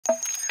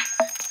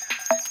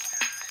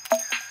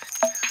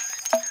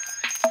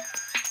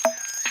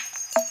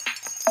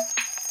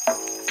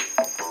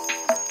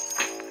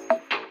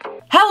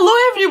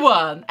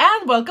everyone,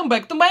 and welcome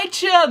back to my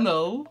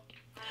channel!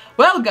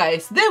 Well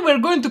guys, today we're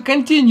going to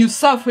continue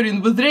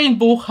suffering with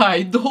Rainbow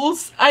High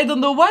dolls. I don't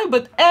know why,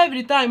 but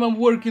every time I'm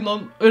working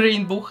on a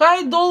Rainbow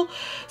High doll,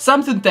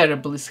 something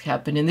terrible is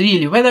happening,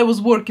 really. When I was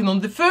working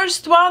on the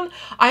first one,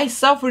 I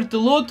suffered a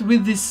lot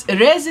with this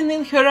resin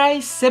in her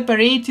eyes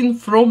separating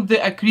from the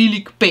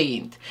acrylic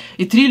paint.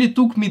 It really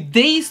took me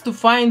days to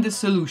find a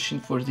solution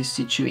for this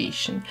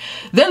situation.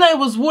 Then I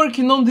was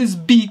working on this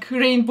big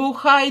Rainbow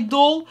High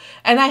doll,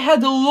 and I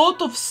had a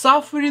lot of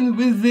suffering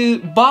with the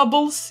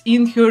bubbles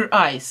in her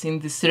eyes, in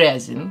this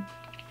resin.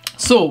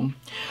 So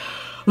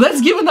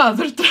let's give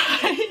another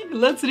try.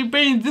 Let's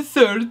repaint the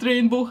third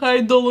Rainbow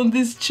High doll on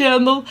this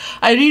channel.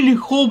 I really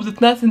hope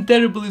that nothing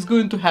terrible is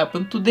going to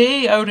happen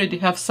today. I already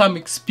have some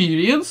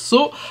experience,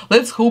 so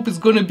let's hope it's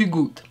gonna be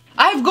good.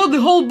 I've got a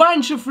whole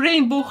bunch of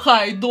Rainbow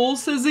High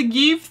dolls as a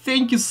gift.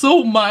 Thank you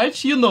so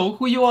much. You know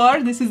who you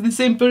are. This is the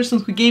same person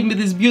who gave me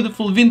this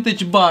beautiful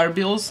vintage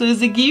Barbie also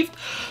as a gift.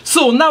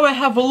 So now I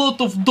have a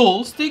lot of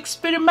dolls to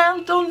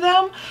experiment on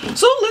them.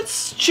 So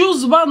let's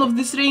choose one of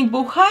these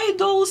Rainbow High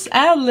dolls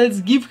and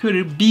let's give her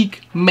a big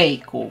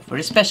makeover.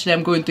 Especially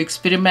I'm going to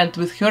experiment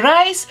with her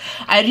eyes.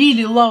 I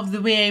really love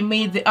the way I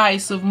made the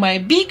eyes of my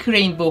big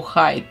Rainbow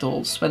High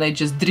dolls when I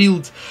just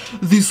drilled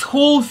this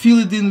hole,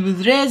 filled it in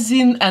with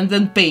resin and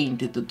then painted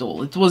the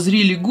doll. It was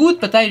really good,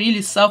 but I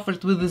really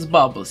suffered with these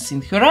bubbles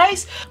in her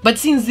eyes. But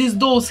since these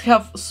dolls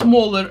have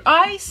smaller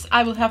eyes,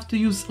 I will have to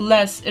use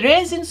less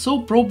resin,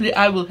 so probably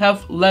I will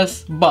have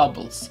less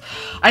bubbles.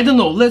 I don't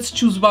know, let's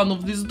choose one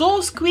of these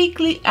dolls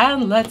quickly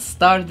and let's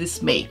start this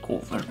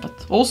makeover.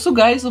 But also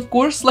guys, of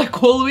course,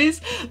 like always,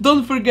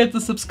 don't forget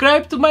to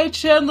subscribe to my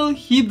channel,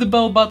 hit the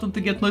bell button to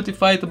get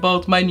notified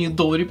about my new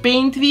doll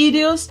repaint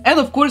videos, and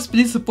of course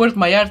please support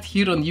my art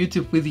here on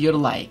YouTube with your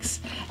likes.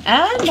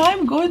 And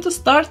I'm going to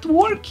start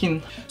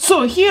working.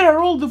 So here are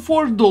all the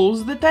 4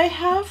 dolls that I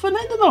have, and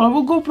I don't know, I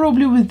will go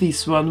probably with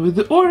this one, with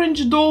the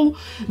orange doll.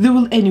 They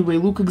will anyway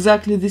look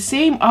exactly the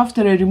same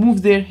after I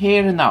remove their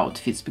hair and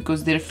outfits,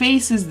 because their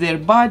faces, their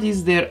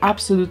bodies, they're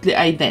absolutely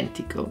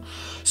identical.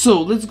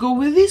 So let's go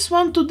with this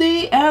one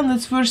today, and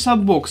let's first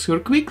unbox her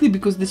quickly,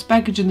 because this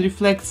packaging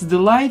reflects the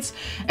lights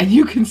and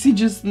you can see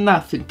just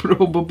nothing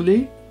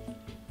probably.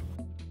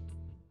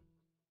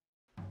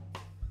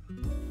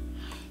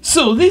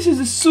 So this is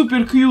a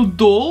super cute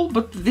doll,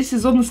 but this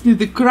is honestly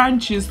the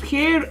crunchiest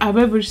hair I've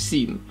ever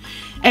seen.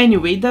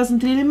 Anyway, it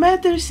doesn't really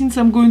matter since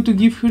I'm going to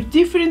give her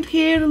different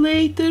hair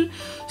later.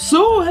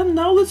 So, and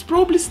now let's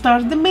probably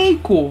start the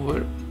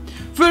makeover.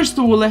 First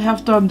of all, I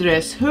have to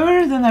undress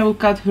her, then I will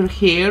cut her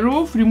hair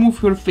off, remove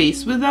her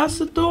face with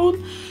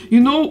acetone. You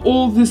know,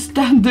 all the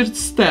standard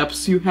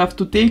steps you have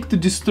to take to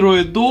destroy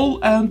a doll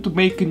and to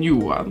make a new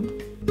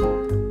one.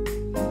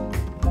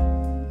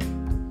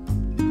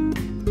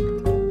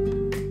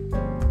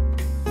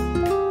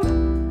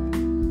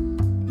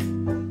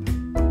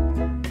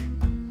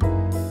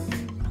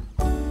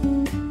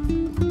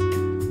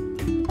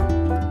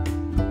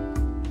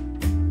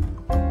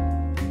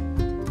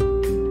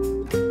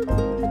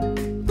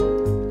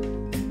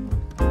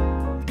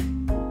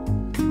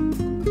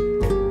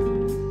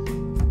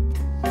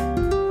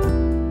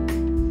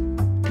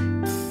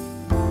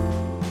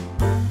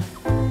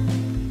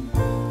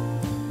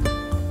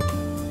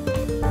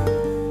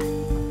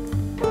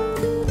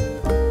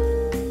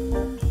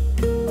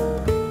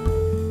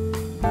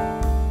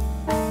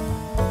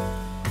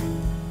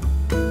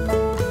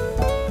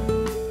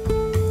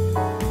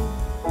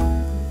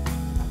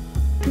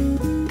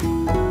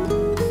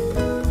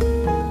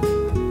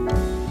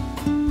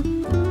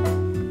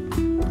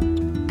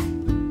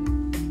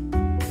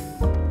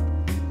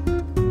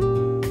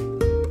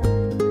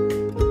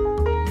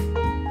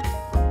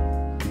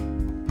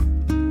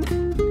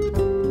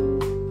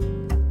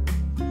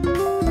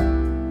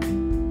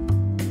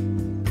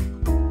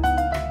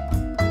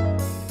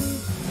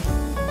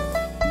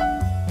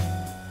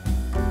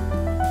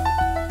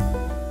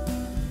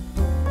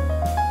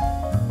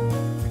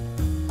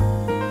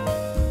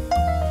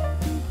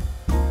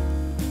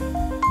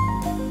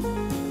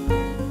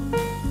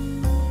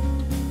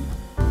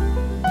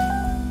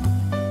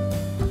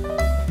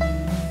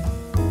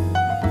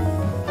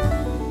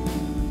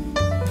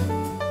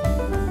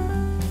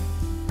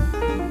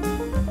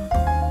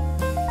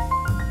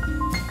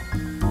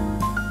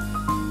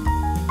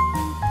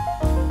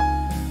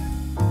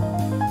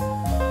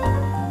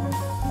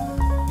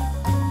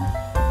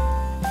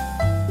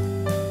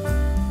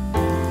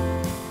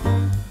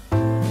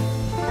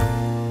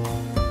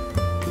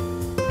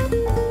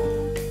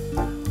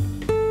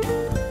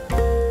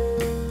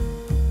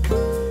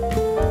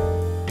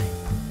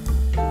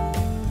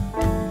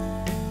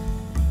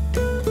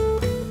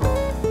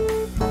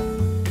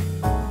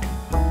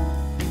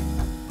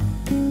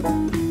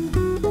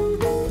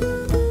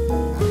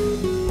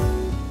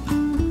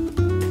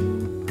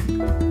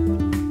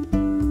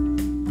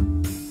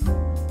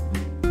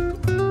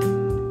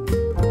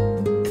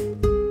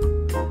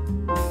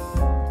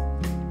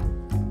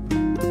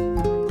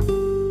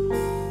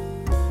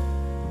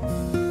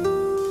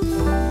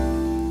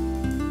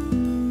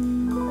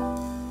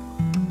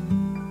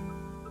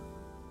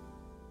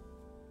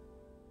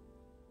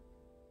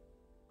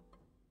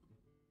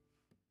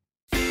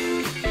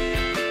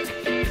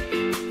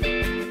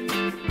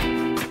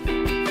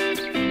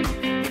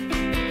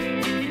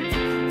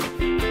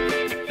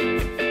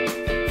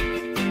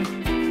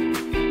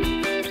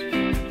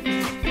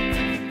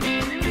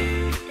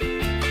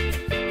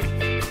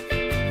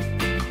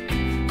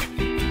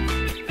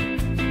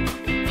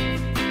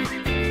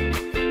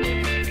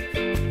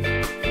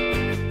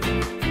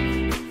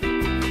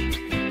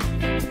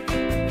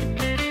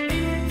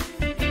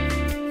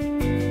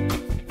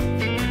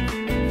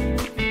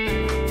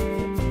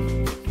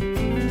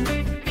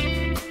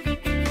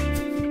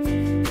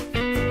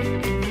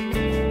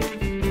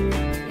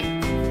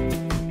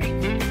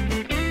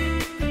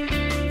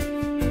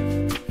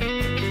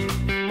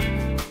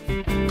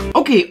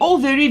 Okay, all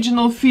the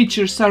original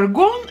features are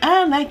gone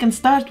and I can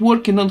start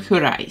working on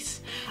her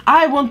eyes.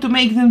 I want to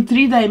make them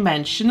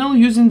three-dimensional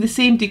using the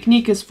same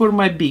technique as for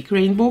my big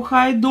Rainbow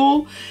High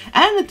doll,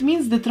 and it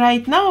means that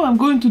right now I'm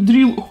going to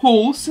drill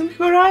holes in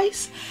her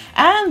eyes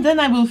and then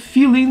I will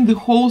fill in the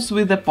holes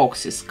with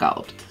epoxy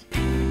sculpt.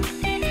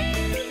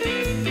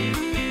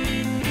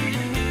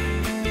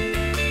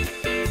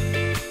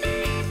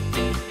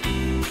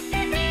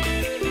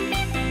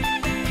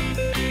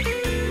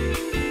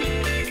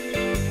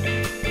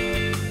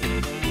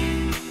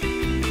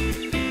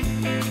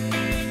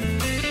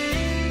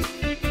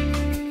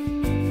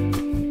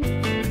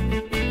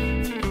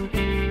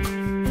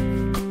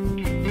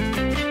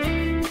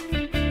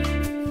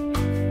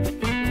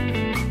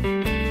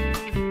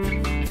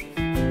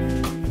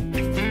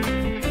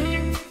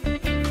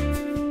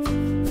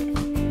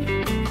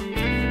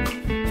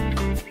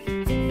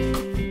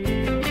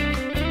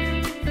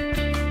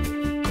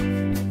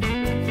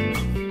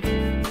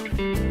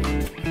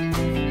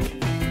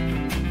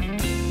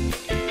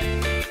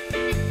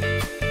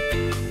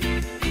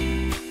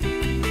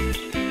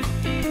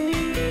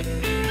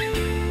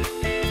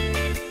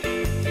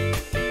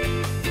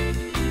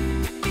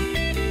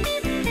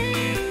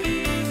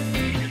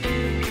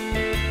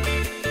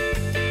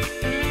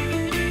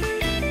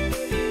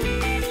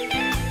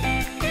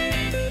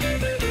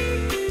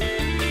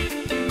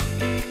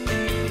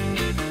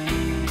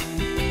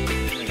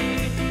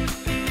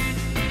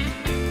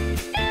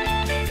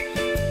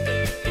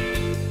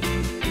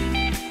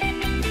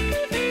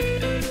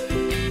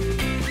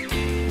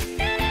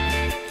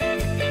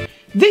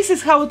 This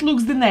is how it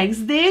looks the next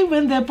day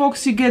when the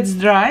epoxy gets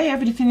dry.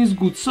 Everything is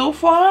good so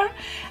far.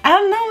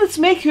 And now let's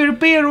make her a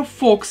pair of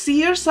fox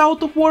ears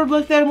out of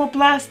Warbler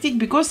thermoplastic,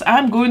 because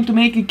I'm going to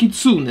make a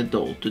Kitsune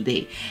doll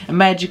today. A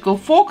magical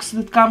fox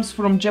that comes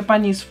from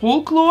Japanese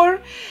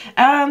folklore.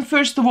 And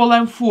first of all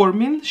I'm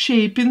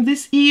shaping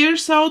these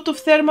ears out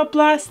of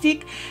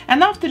thermoplastic.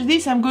 And after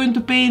this I'm going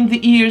to paint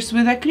the ears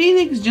with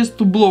acrylics just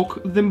to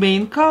block the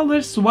main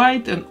colors,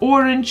 white and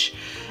orange.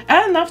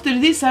 And after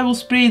this I will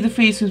spray the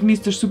face with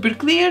Mr. Super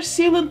Clear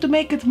sealant to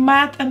make it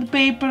matte and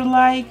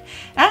paper-like.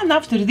 And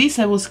after this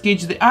I will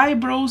sketch the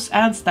eyebrows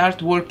and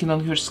start working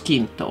on her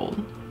skin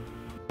tone.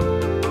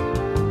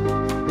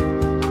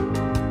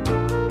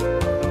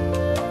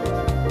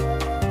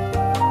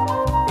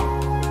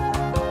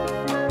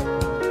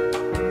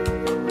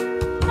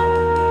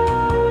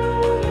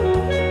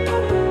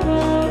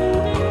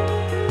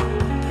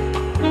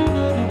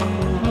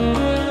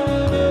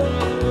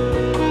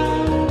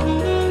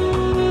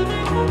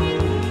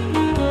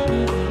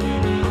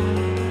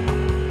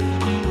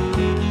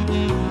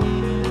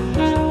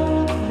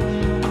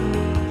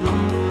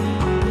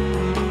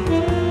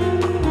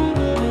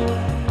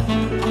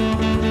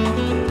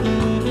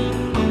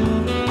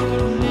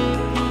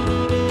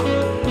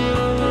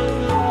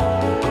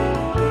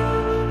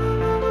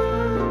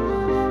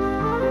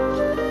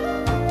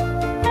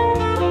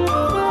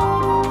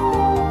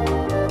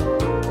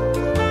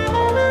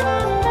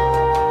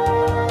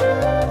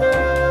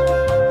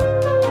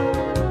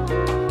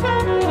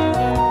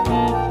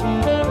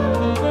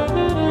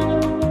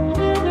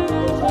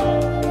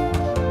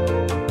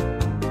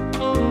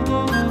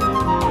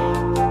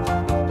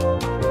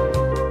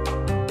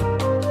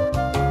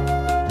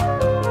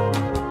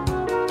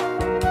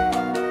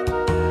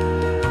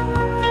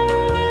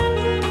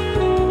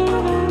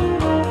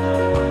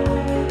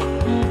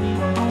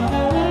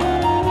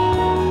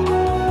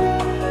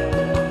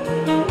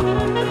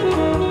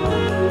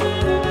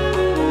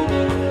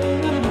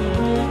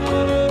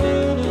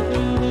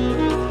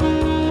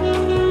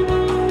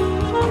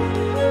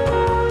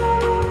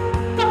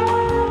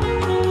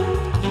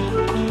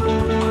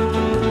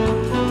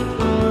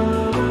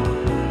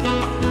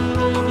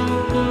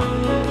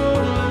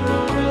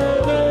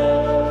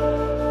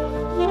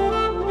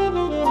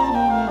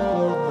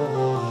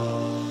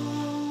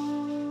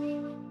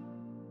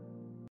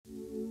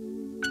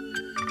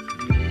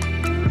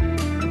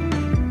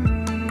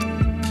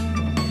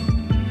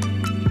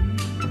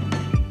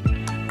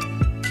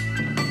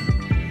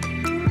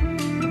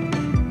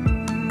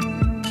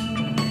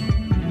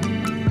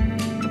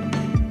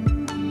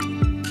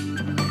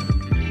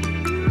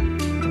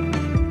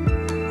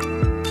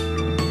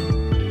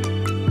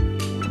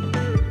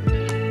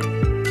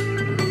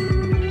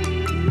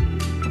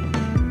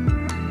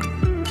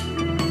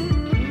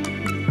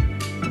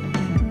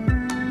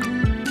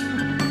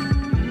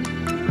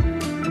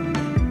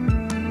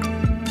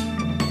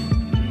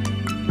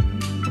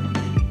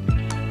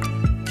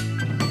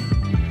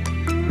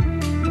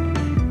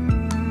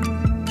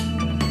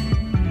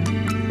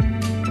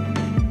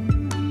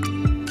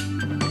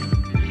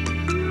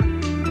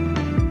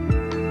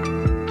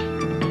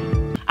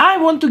 I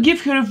want to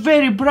give her a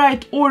very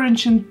bright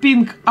orange and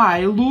pink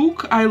eye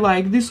look. I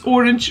like this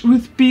orange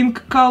with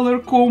pink color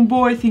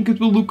combo. I think it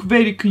will look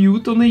very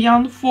cute on a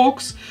young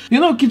fox. You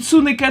know,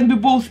 Kitsune can be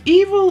both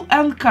evil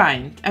and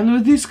kind. And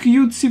with this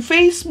cutesy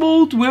face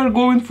mold, we're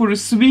going for a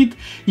sweet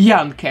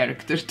young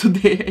character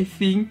today, I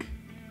think.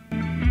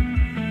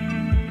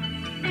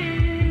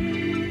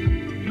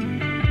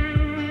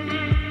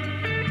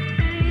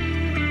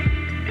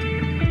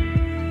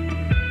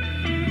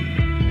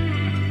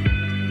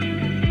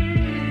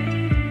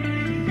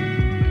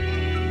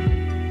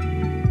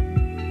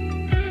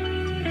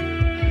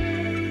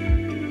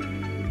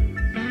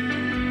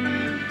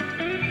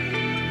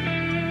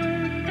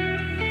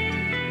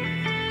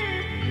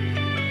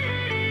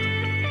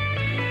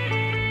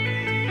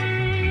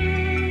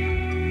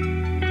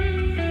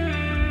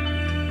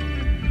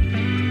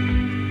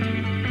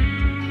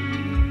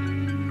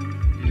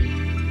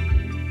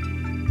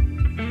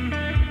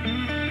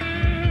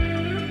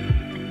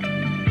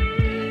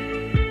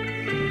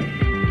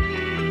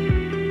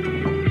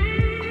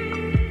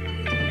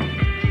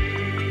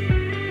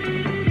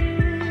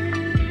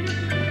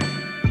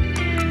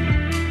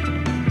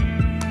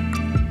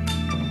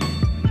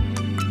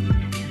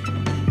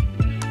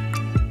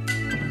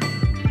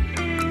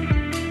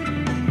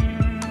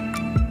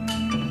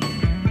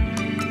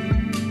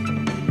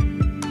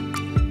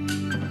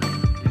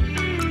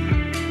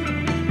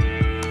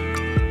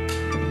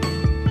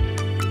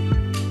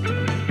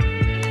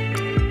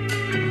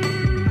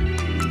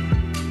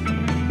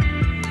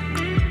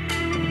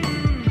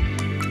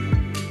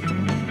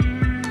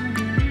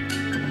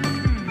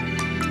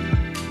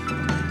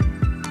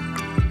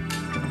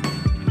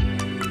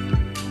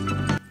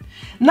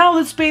 Now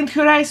let's paint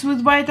her eyes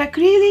with white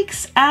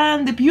acrylics,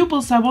 and the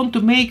pupils I want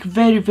to make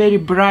very, very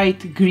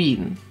bright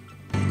green.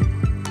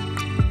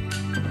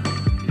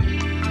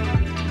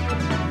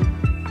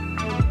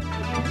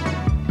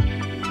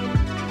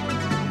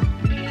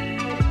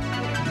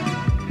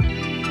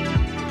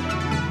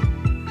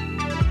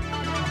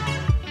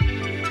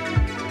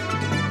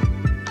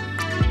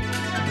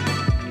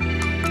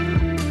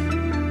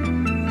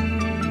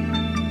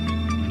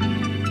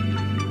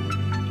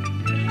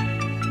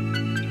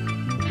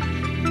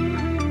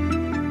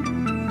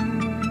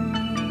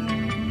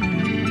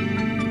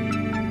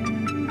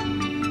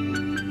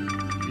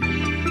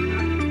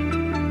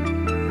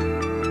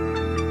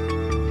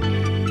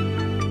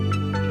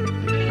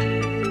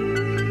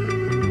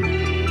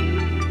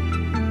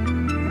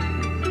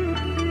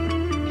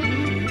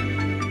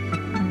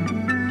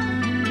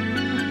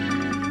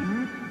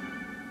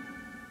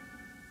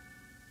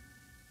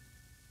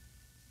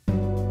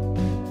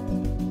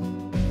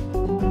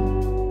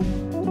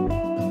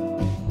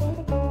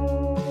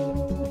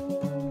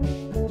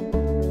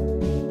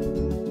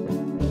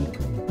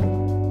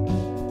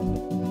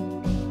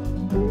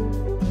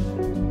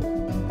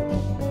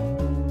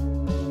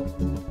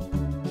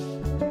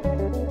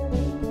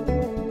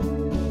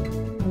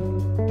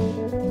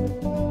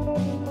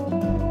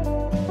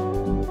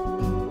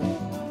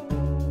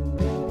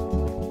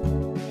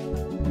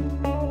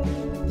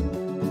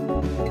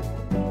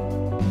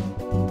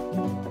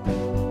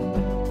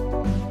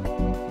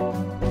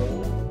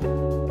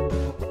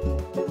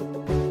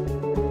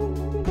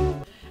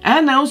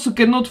 And I also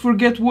cannot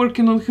forget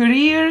working on her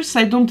ears.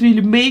 I don't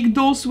really make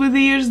those with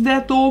ears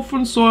that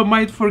often, so I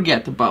might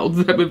forget about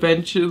them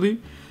eventually.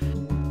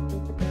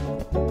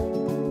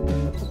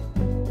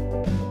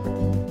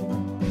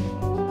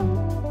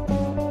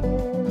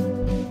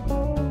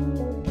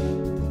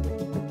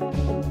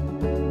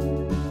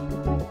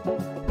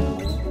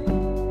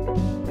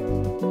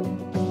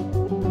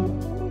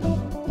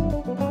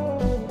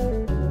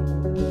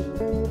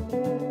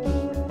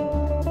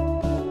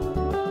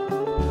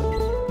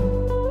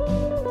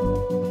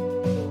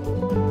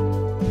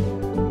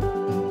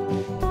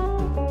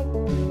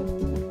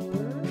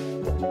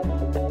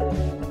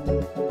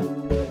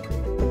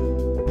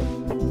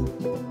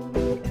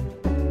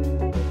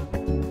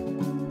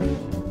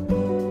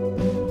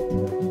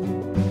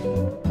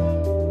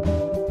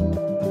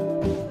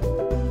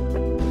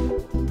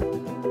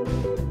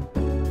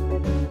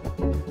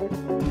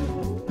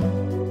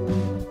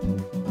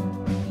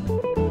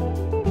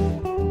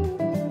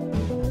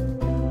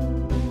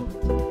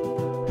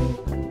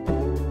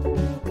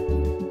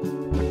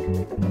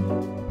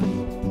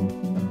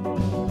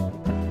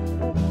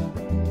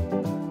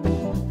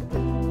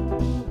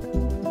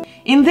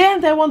 In the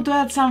end, I want to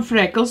add some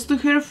freckles to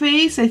her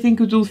face. I think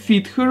it will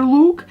fit her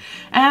look.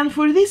 And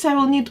for this I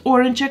will need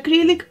orange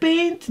acrylic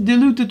paint,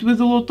 diluted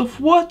with a lot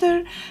of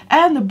water,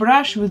 and a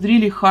brush with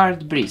really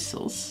hard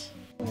bristles.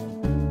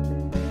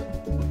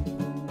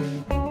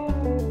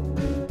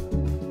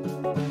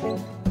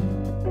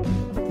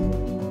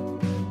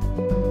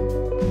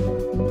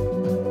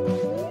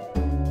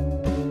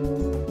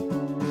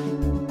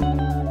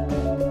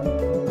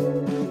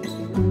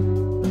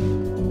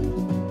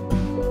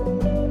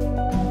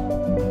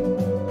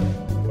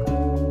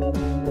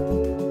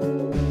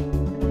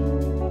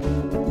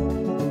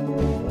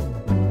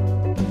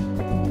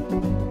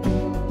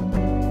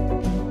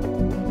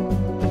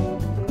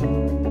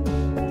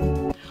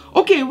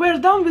 Okay, we're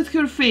done with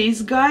her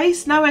face,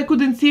 guys. Now I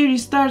could in theory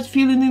start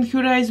filling in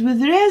her eyes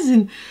with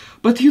resin.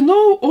 But you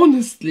know,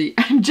 honestly,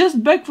 I'm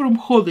just back from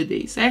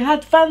holidays. I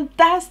had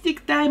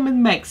fantastic time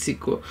in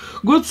Mexico.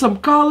 Got some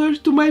color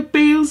to my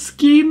pale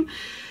skin.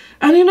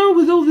 And you know,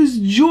 with all this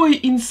joy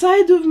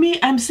inside of me,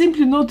 I'm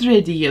simply not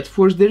ready yet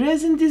for the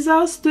resin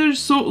disaster.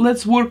 So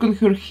let's work on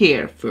her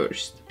hair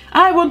first.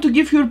 I want to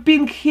give her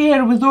pink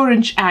hair with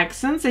orange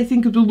accents. I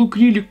think it will look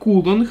really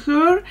cool on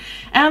her.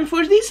 And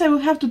for this I will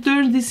have to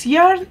turn this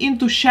yarn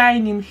into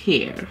shining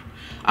hair.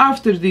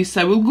 After this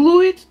I will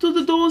glue it to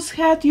the doll's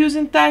head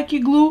using tacky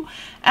glue,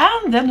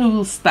 and then we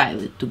will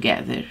style it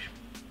together.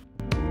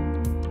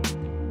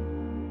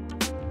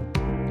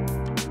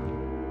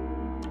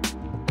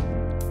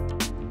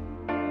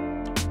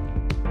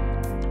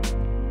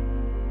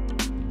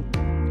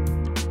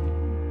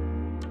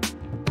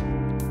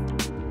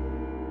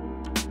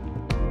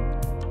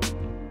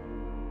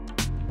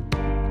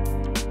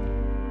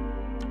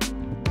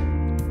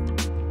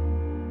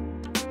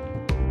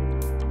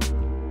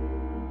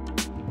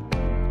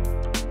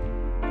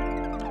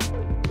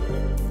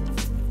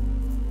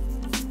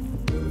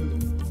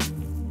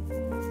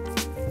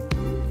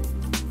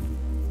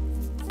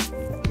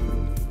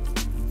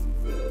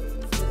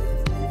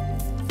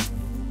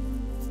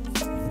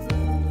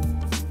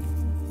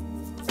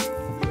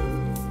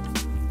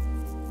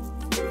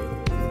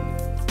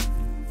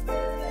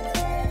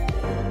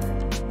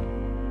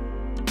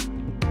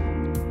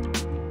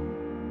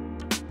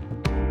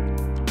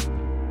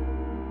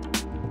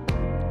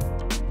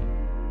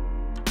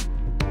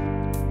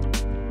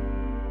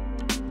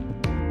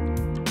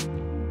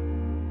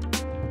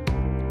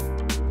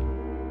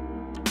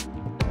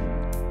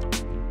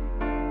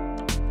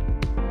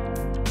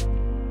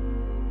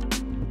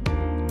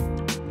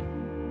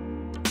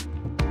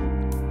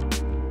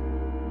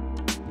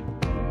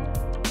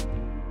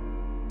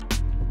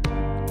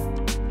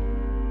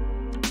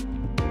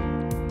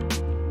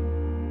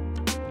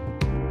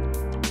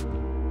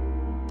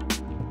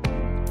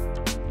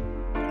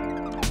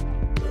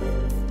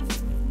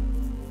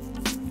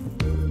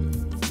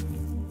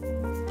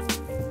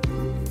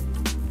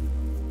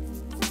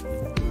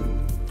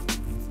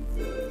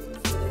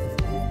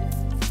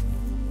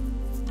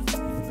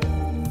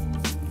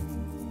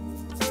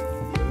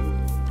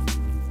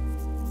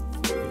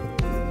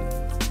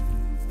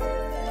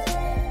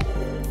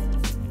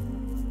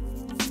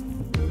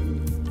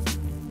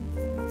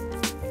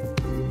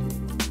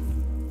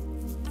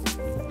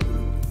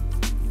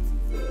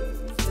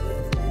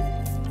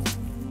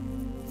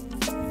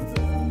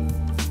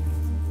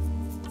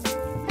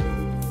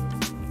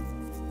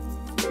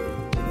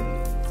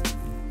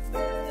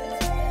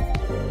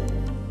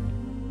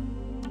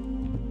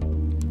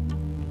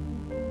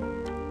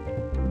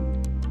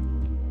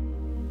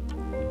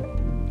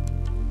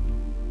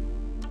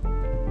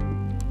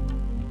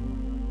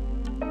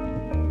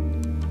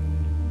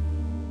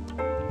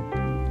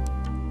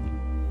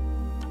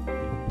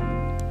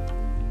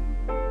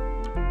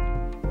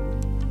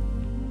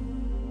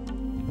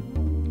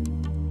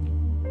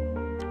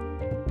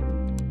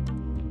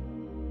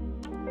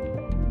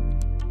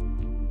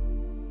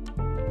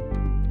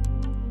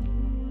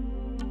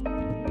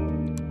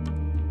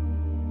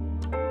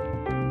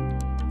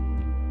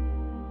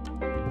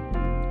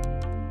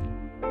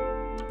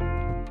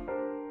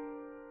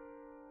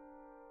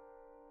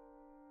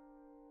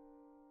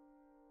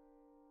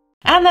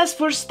 And as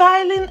for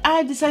styling,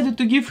 I decided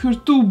to give her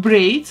 2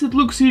 braids. It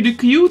looks really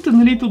cute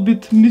and a little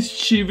bit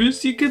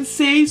mischievous, you can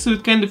say, so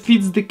it kind of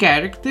fits the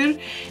character.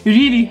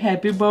 Really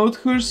happy about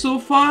her so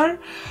far.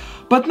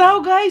 But now,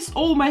 guys,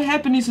 all my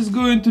happiness is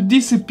going to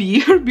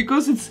disappear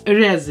because it's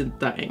resin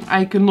time.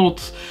 I cannot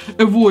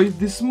avoid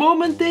this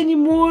moment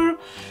anymore.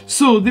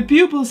 So the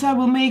pupils I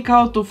will make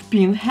out of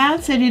pin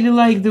heads. I really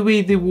like the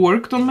way they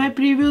worked on my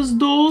previous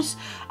dolls.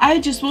 I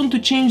just want to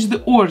change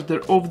the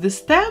order of the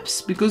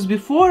steps, because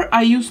before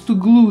I used to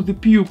glue the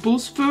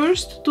pupils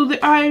first to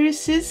the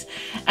irises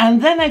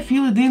and then I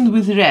fill it in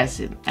with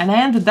resin and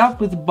I ended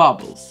up with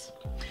bubbles.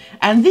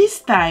 And this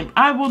time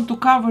I want to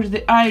cover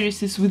the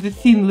irises with a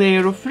thin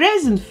layer of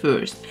resin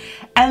first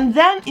and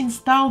then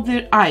install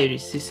the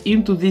irises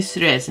into this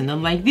resin,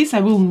 and like this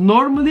I will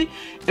normally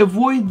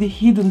avoid the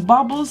hidden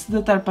bubbles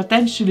that are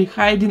potentially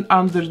hiding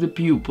under the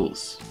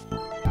pupils.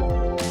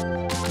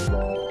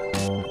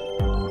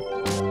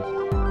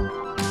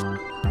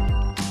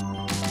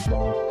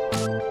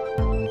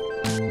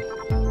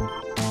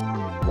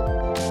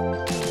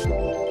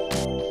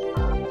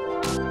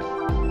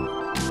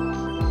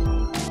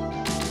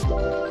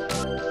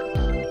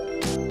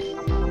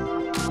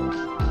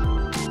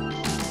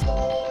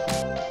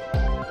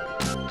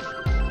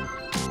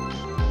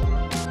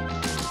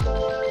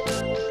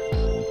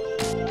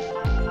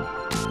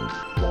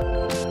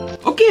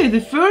 Okay,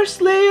 the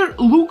first layer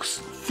looks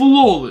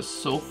flawless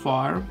so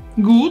far.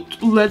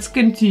 Good, let's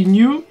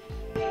continue.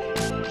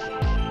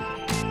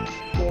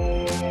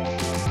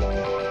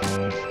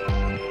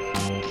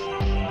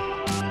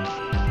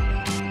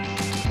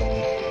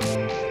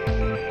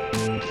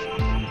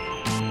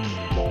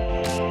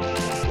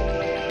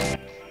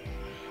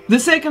 The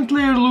second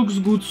layer looks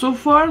good so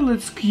far,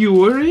 let's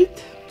cure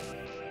it.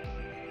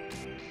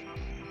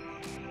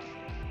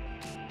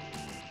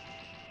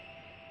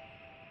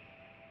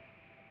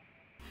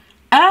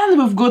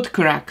 And we've got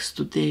cracks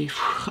today.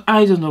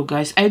 I don't know,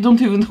 guys, I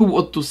don't even know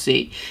what to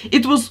say.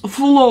 It was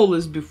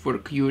flawless before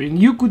curing,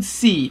 you could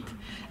see it.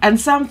 And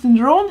something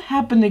wrong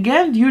happened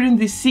again during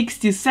the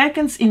 60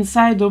 seconds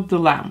inside of the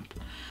lamp.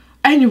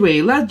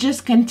 Anyway, let's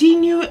just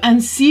continue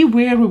and see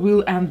where we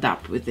will end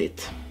up with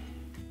it.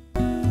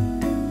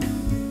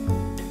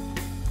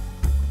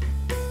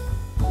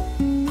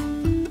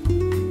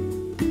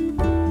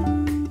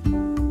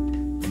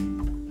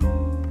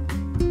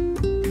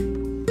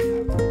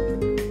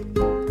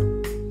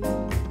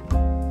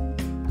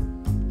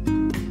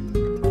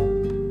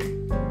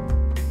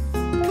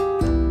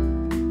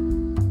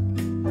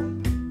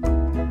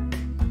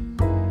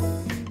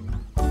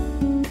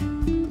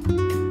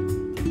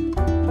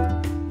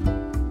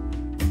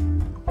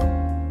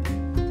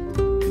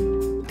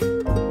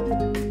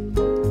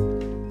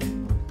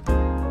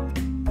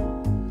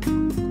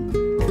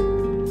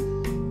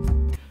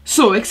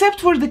 So, except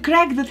for the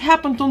crack that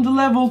happened on the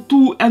level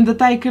 2 and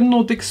that I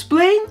cannot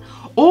explain,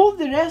 all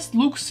the rest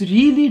looks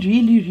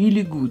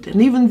really good.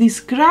 And even this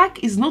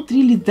crack is not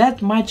really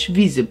that much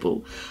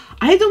visible.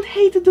 I don't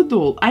hate it at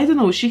all. I don't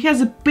know, she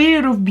has a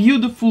pair of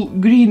beautiful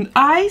green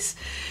eyes.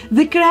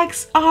 The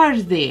cracks are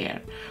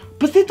there,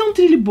 but they don't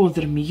really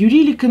bother me. You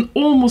really can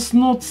almost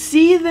not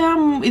see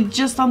them. It's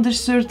just under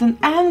certain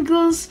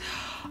angles.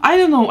 I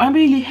don't know, I'm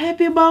really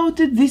happy about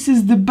it. This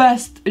is the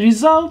best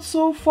result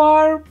so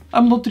far.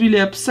 I'm not really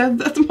upset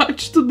that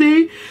much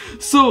today.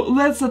 So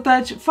let's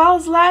attach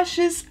false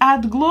lashes,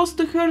 add gloss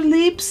to her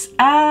lips,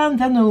 and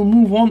then I'll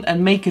move on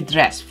and make a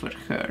dress for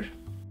her.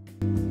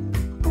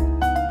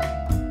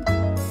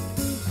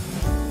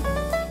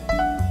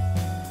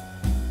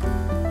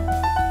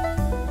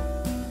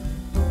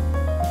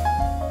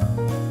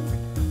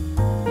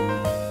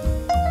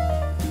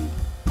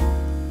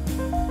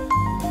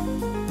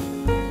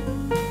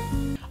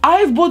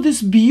 I've bought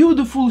this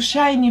beautiful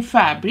shiny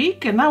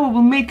fabric and now I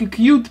will make a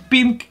cute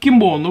pink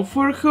kimono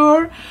for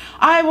her.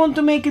 I want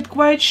to make it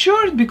quite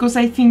short because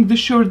I think the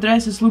short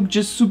dresses look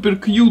just super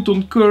cute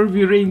on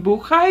curvy Rainbow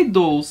High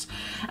dolls.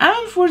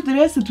 And for the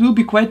rest it will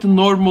be quite a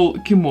normal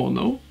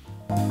kimono.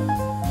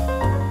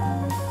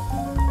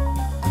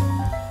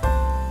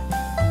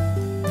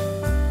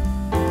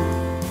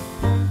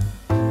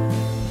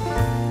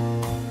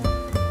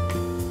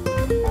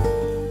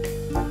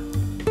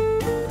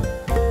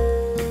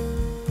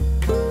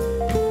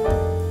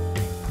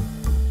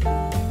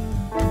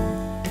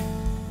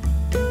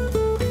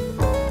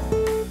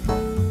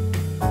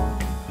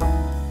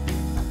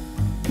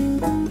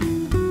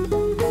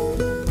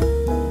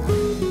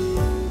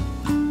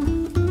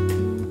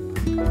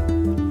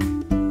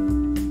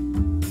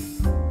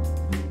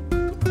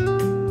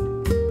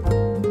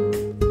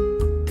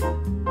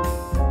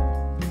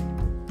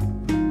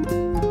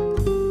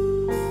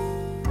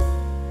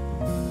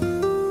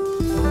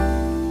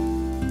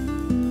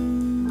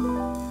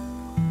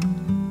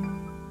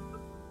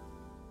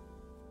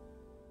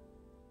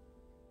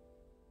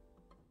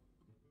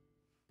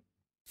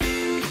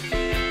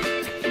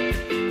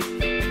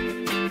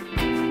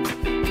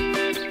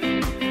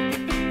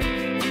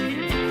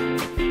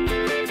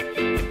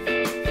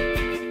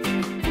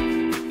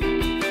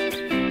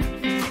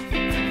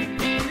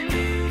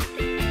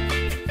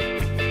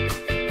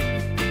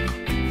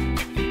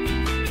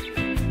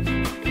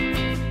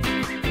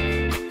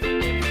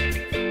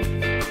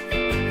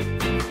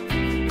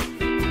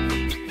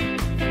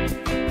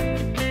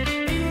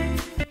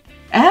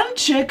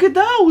 check it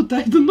out.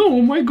 I don't know,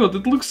 oh my god,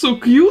 it looks so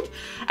cute.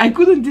 I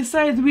couldn't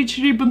decide which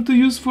ribbon to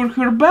use for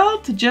her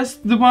belt,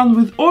 just the one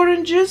with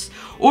oranges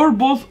or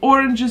both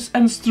oranges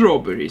and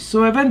strawberries.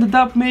 So I've ended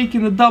up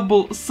making a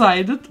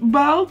double-sided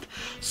belt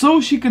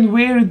so she can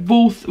wear it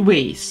both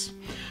ways.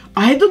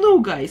 I don't know,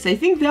 guys, I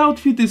think the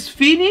outfit is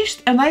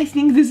finished and I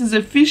think this is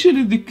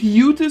officially the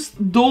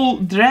cutest doll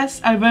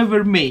dress I've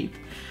ever made.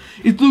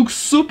 It looks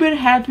super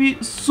happy,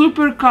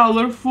 super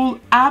colorful,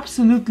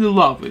 absolutely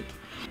love it.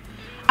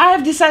 I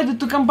have decided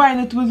to combine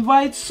it with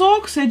white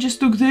socks. I just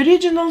took the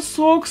original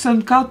socks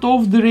and cut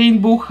off the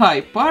rainbow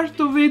high part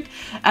of it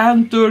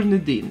and turned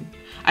it in.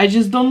 I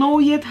just don't know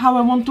yet how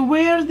I want to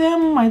wear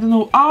them. I don't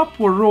know, up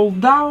or roll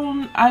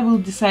down. I will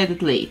decide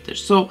it later.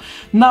 So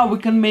now we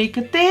can make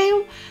a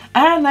tail,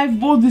 and I've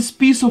bought this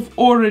piece of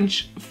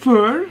orange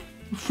faux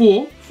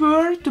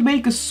fur to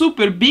make a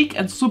super big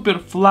and super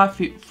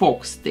fluffy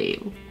fox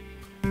tail.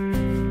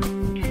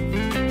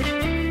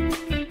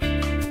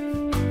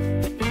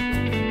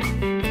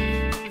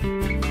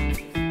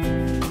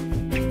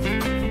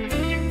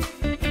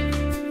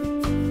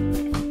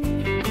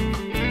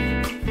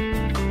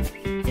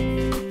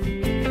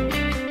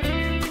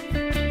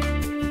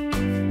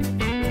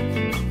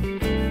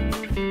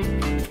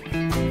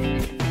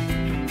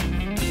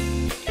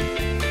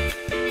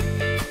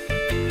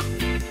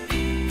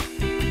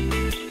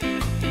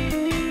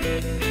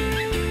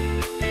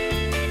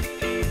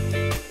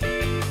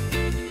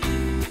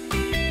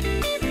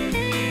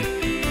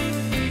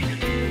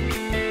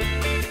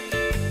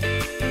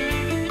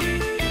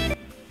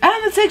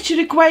 It's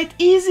actually quite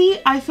easy.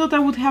 I thought I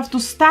would have to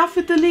stuff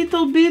it a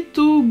little bit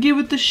to give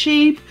it a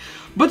shape,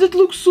 but it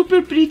looks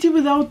super pretty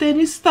without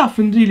any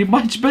stuffing, really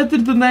much better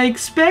than I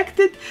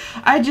expected.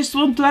 I just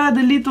want to add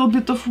a little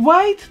bit of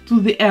white to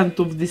the end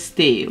of this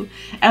tail,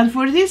 and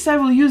for this I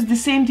will use the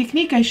same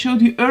technique I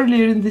showed you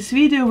earlier in this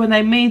video when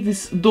I made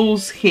this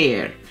doll's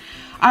hair.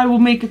 I will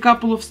make a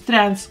couple of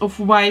strands of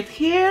white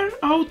hair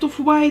out of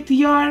white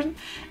yarn,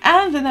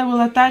 and then I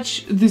will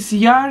attach this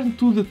yarn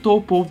to the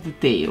top of the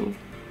tail.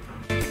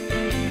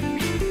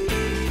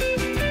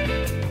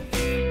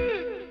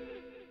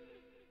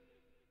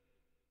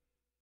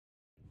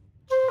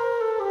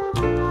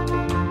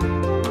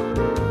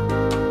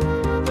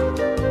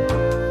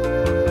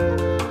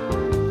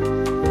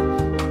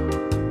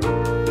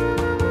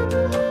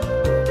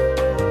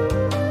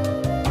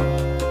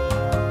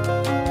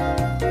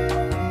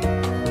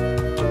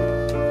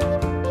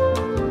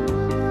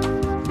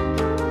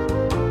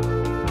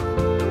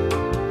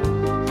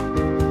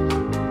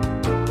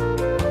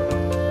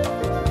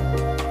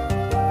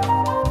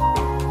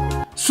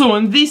 So,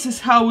 and this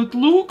is how it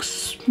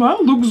looks.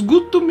 Well, looks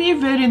good to me,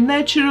 very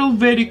natural,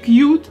 very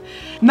cute.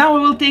 Now I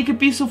will take a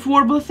piece of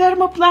Warble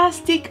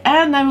thermoplastic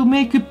and I will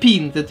make a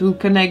pin that will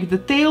connect the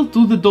tail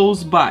to the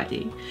doll's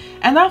body.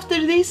 And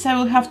after this I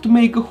will have to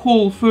make a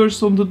hole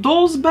first on the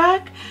doll's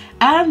back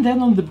and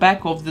then on the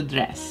back of the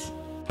dress.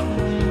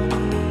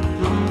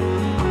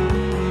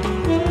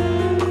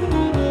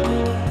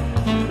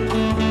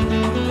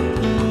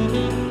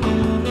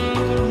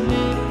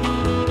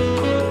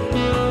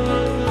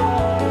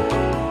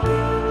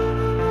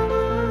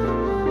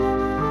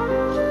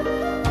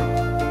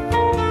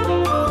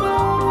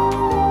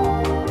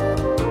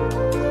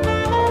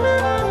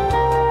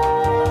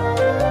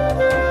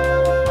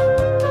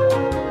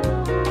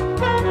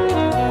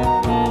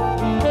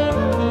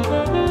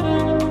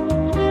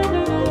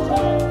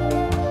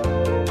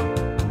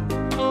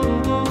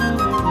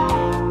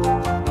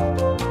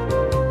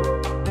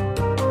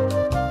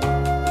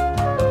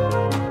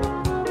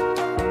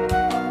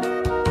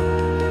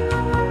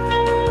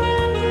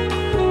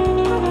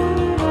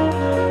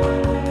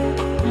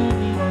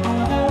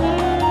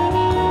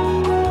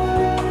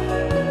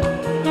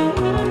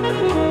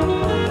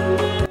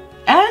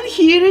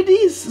 Here it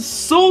is,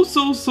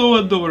 so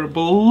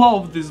adorable.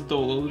 Love this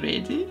doll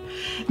already.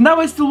 Now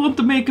I still want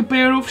to make a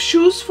pair of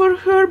shoes for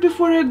her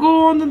before I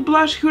go on and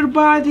blush her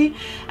body,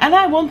 and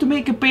I want to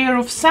make a pair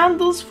of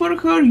sandals for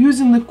her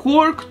using the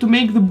cork to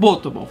make the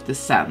bottom of the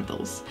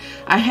sandals.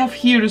 I have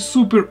here a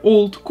super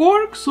old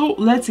cork, so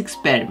let's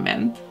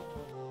experiment.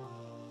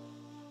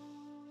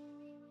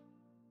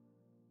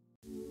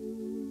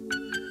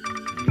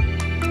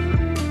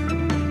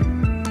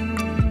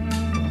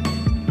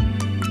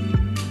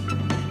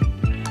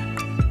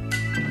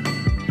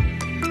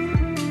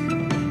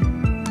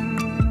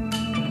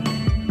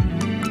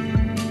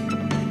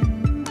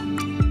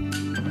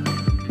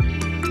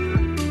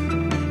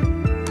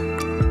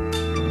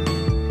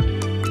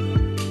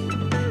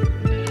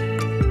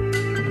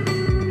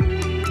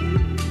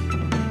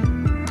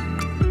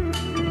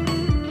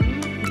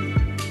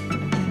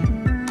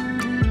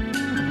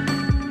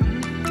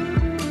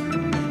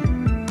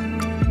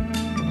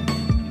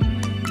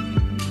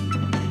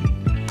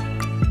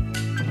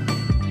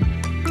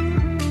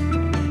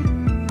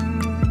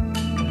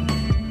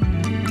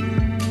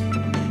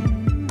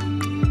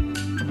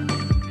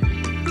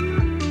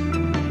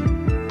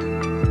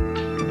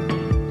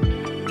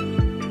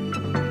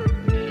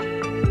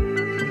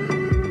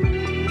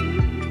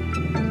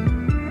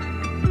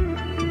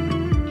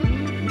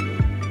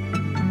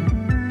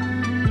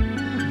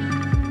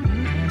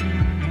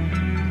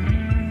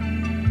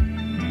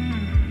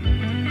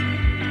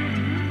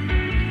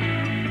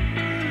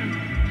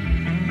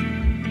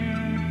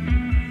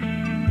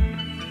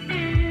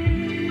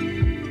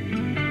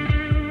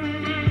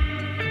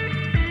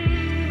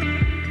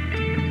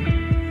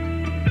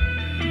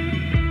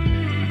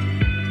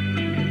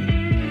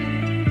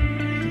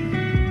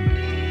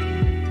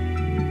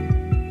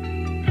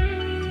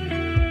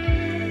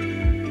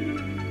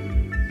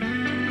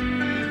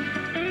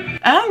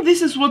 And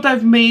this is what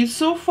I've made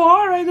so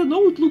far. I don't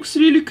know, it looks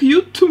really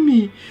cute to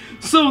me.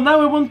 So now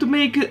I want to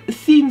make a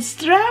thin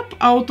strap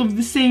out of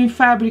the same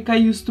fabric I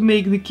used to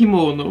make the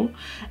kimono,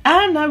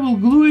 and I will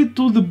glue it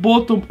to the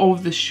bottom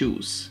of the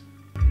shoes.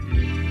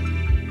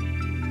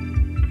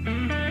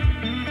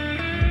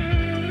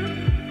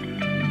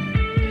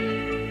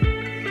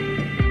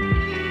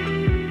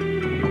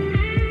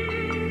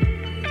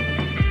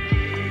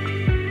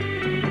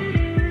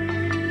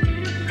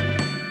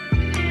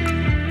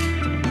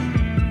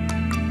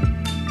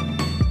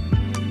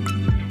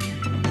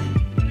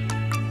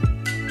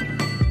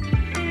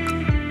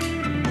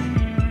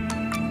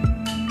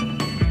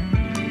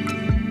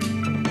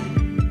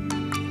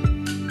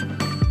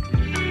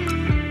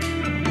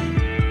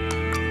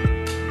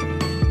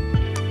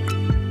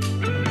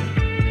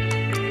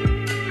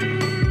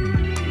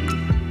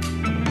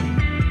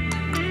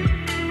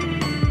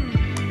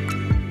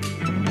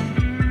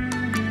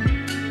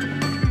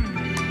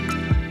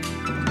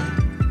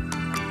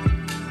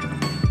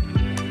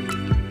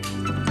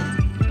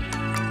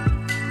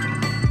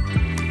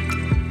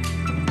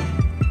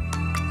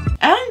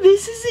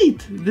 This is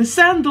it. The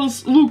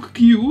sandals look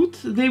cute,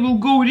 they will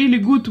go really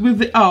good with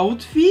the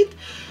outfit.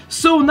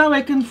 So now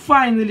I can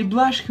finally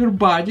blush her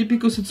body,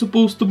 because it's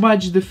supposed to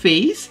match the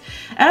face.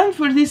 And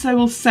for this I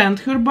will sand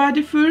her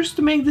body first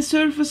to make the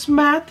surface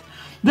matte.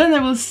 Then I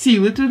will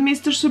seal it with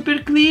Mr. Super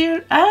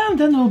Clear, and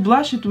then I'll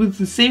blush it with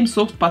the same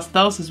soft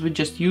pastels as we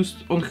just used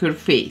on her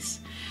face.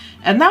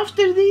 And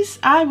after this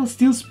I will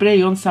still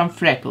spray on some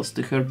freckles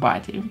to her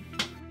body.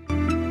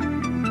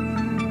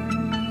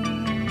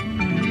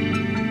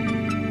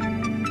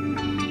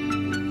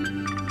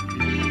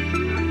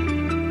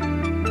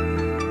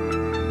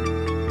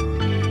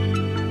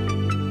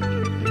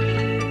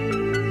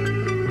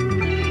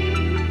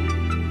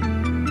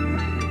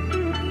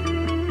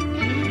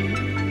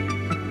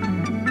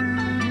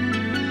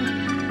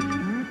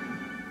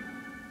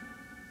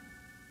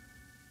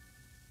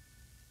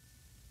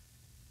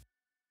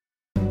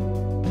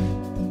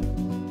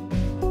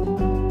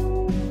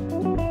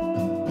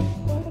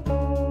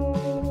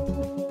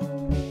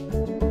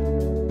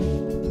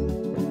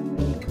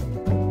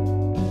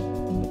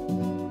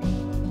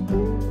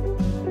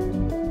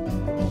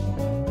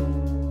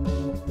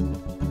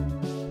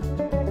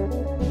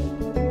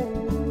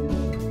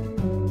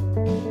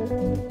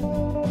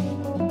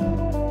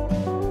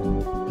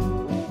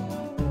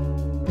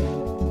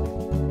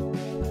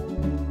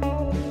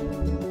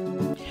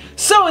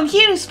 So, and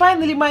here is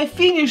finally my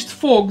finished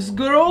fox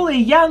girl, a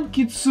young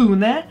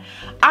Kitsune.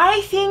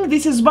 I think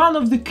this is one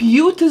of the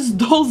cutest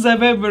dolls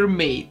I've ever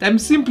made. I'm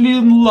simply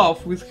in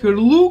love with her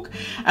look,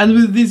 and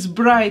with these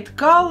bright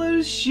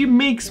colors she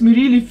makes me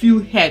really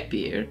feel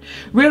happier.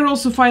 We're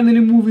also finally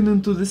moving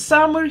into the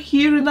summer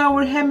here in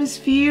our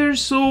hemisphere,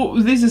 so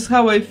this is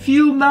how I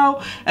feel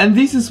now, and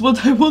this is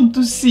what I want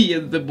to see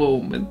at the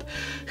moment.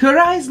 Her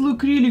eyes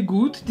look really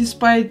good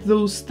despite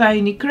those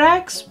tiny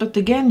cracks, but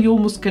again you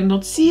almost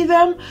cannot see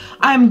them.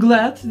 I'm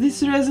glad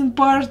this resin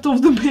part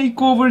of the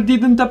makeover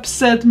didn't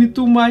upset me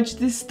too much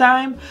this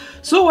time,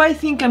 so I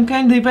think I'm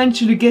kinda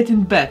eventually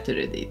getting better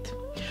at it.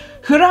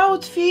 Her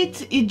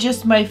outfit is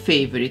just my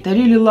favorite. I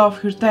really love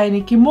her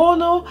tiny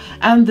kimono,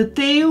 and the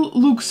tail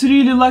looks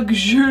really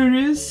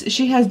luxurious.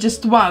 She has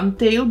just one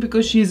tail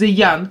because she is a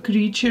young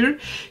creature.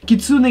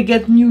 Kitsune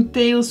get new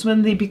tails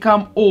when they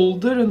become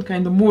older and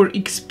kind of more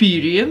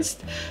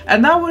experienced.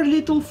 And our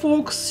little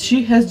fox,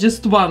 she has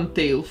just one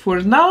tail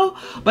for now,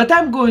 but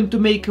I'm going to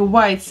make a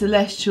white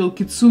celestial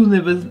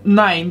Kitsune with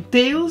 9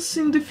 tails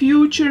in the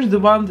future, the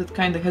one that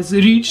kind of has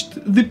reached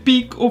the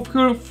peak of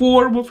her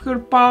form, of her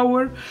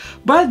power.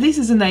 But this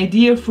is an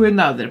idea for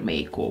another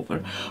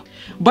makeover.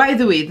 By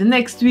the way, the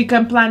next week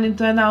I'm planning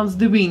to announce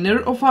the winner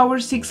of our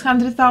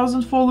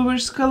 600,000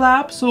 followers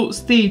collab, so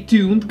stay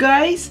tuned,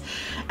 guys.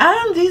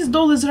 And this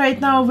doll is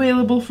right now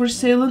available for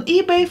sale on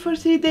eBay for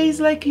 3 days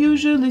like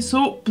usually,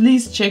 so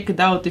please check it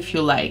out if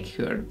you like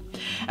her.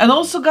 And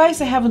also,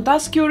 guys, I haven't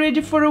asked you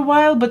already for a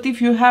while, but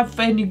if you have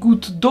any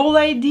good doll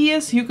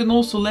ideas, you can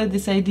also let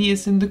these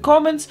ideas in the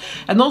comments.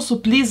 And also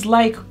please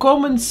like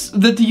comments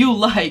that you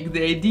like,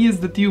 the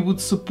ideas that you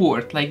would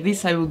support. Like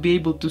this I will be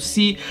able to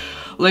see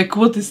like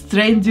what is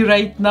trendy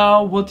right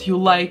now, what you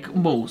like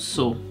most.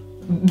 So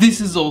this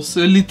is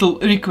also a little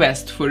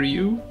request for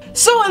you.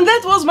 So, and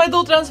that was my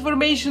doll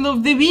transformation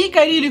of the week.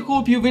 I really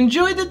hope you've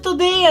enjoyed it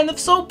today, and if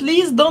so,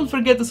 please don't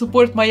forget to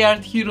support my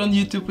art here on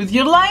YouTube with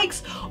your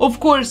likes. Of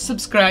course,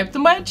 subscribe to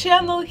my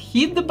channel,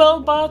 hit the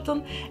bell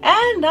button,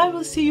 and I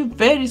will see you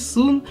very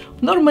soon,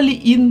 normally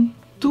in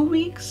 2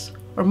 weeks,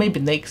 or maybe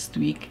next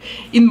week,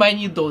 in my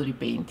new doll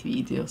repaint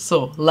video.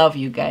 So, love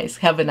you guys,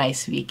 have a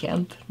nice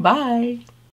weekend, bye!